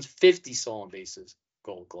 home runs, 50 stolen bases,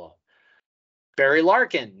 Gold Glove. Barry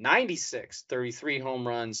Larkin, 96, 33 home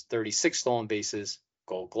runs, 36 stolen bases,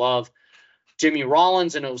 Gold Glove. Jimmy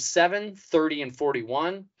Rollins in 07, 30 and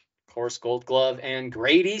 41, of course, Gold Glove. And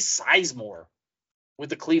Grady Sizemore with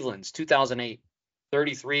the Clevelands, 2008,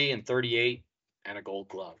 33 and 38, and a Gold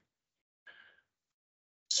Glove.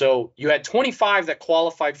 So you had 25 that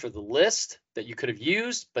qualified for the list that you could have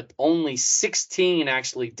used, but only 16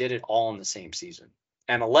 actually did it all in the same season.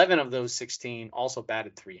 And 11 of those 16 also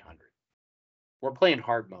batted .300. We're playing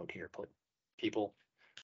hard mode here, people.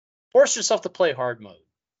 Force yourself to play hard mode.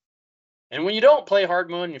 And when you don't play hard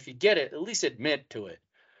mode, and if you get it, at least admit to it.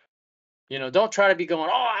 You know, don't try to be going,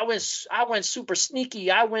 oh, I went super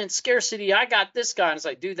sneaky. I went scarcity. I got this guy. And it's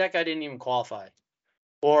like, dude, that guy didn't even qualify.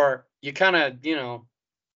 Or you kind of, you know,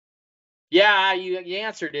 yeah, you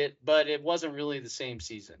answered it, but it wasn't really the same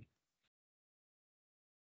season.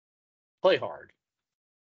 Play hard.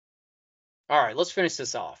 All right, let's finish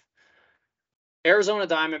this off. Arizona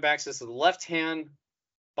Diamondbacks, this is the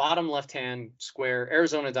bottom left-hand square,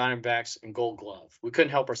 Arizona Diamondbacks and Gold Glove. We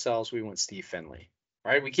couldn't help ourselves. We went Steve Finley,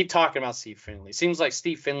 right? We keep talking about Steve Finley. It seems like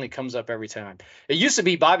Steve Finley comes up every time. It used to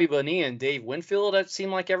be Bobby Bonilla and Dave Winfield that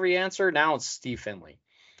seemed like every answer. Now it's Steve Finley.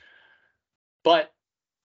 But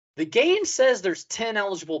the game says there's 10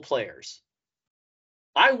 eligible players.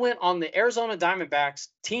 I went on the Arizona Diamondbacks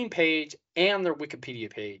team page and their Wikipedia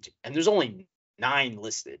page, and there's only 9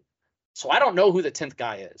 listed. So I don't know who the 10th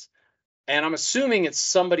guy is. And I'm assuming it's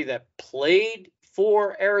somebody that played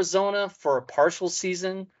for Arizona for a partial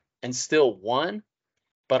season and still won.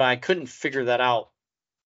 But I couldn't figure that out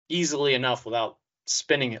easily enough without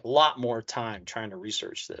spending a lot more time trying to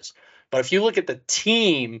research this. But if you look at the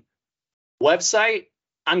team website,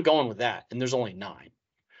 I'm going with that. And there's only 9.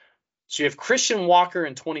 So you have Christian Walker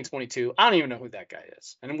in 2022. I don't even know who that guy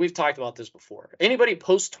is. And we've talked about this before. Anybody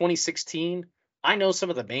post 2016, I know some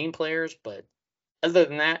of the main players, but other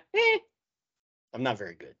than that, I'm not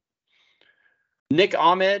very good. Nick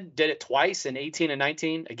Ahmed did it twice in 18 and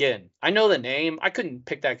 19. Again, I know the name. I couldn't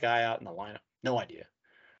pick that guy out in the lineup. No idea.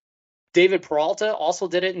 David Peralta also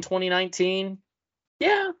did it in 2019.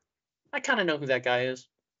 Yeah, I kind of know who that guy is.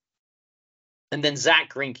 And then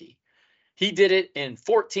Zach Greinke. He did it in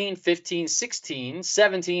 14, 15, 16,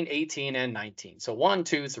 17, 18, and 19. So 1,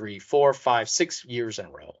 2, 3, 4, 5, 6 years in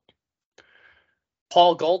a row.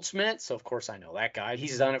 Paul Goldschmidt, so of course I know that guy.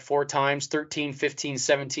 He's done it 4 times, 13, 15,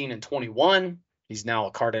 17, and 21. He's now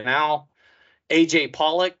a Cardinal. AJ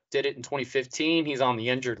Pollock did it in 2015. He's on the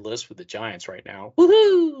injured list with the Giants right now.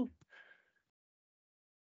 Woohoo!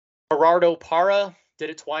 Gerardo Parra did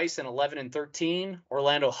it twice in 11 and 13.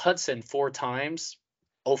 Orlando Hudson 4 times,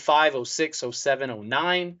 05, 06, 07,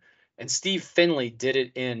 09. And Steve Finley did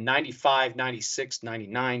it in 95, 96,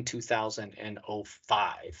 99, 2000, and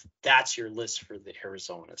 05. That's your list for the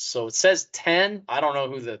Arizonas. So it says 10. I don't know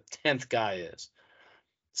who the 10th guy is.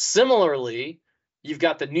 Similarly, you've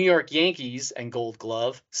got the New York Yankees and Gold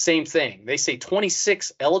Glove. Same thing. They say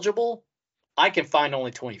 26 eligible. I can find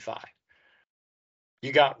only 25.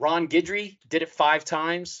 You got Ron Guidry, did it 5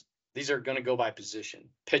 times. These are going to go by position.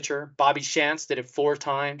 Pitcher, Bobby Shantz did it 4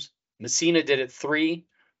 times. Messina did it 3.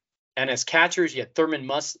 And as catchers, you had Thurman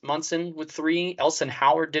Munson with 3. Elson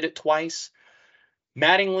Howard did it twice.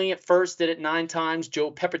 Mattingly at first did it 9 times.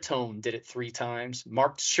 Joe Pepitone did it 3 times.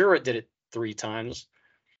 Mark Shura did it 3 times.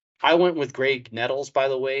 I went with Greg Nettles, by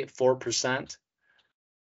the way, 4%.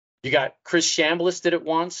 You got Chris Chambliss did it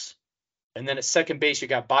once. And then at second base, you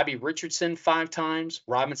got Bobby Richardson 5 times,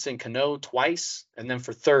 Robinson Cano twice. And then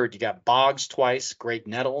for third, you got Boggs twice, Greg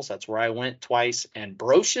Nettles, that's where I went twice. And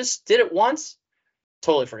Brocious did it once.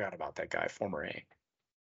 Totally forgot about that guy, former A.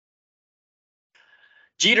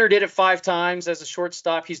 Jeter did it 5 times as a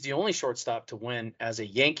shortstop. He's the only shortstop to win as a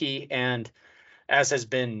Yankee. And as has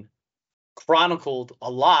been chronicled a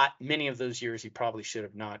lot, many of those years he probably should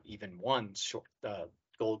have not even won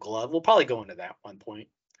Gold Glove. We'll probably go into that one point.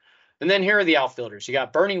 And then here are the outfielders. You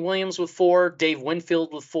got Bernie Williams with 4, Dave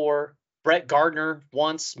Winfield with 4, Brett Gardner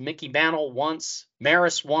once, Mickey Mantle once,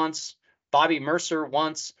 Maris once, Bobby Mercer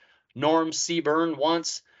once, Norm Seaburn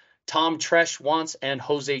once, Tom Tresh once, and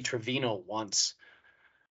Jose Trevino once.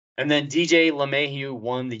 And then DJ LeMahieu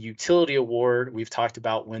won the utility award. We've talked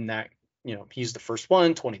about when that, he's the first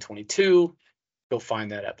one, 2022. Go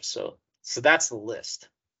find that episode. So that's the list.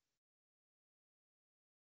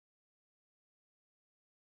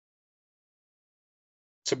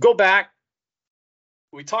 So go back.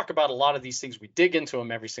 We talk about a lot of these things. We dig into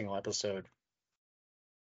them every single episode.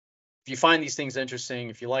 If you find these things interesting,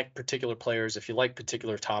 if you like particular players, if you like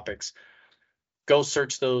particular topics, go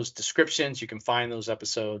search those descriptions. You can find those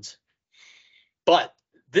episodes. But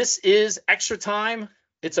this is Extra Time.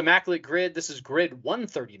 It's Immaculate Grid. This is Grid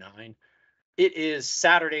 139. It is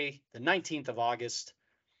Saturday, the 19th of August.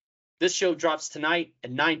 This show drops tonight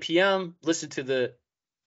at 9 p.m. Listen to the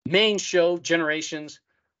main show, Generations,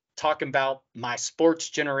 talking about my sports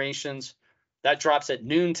generations. That drops at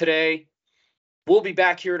noon today. We'll be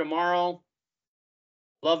back here tomorrow.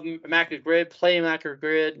 Love Immaculate Grid. Play Immaculate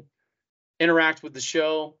Grid. Interact with the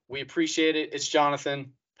show. We appreciate it. It's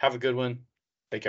Jonathan. Have a good one.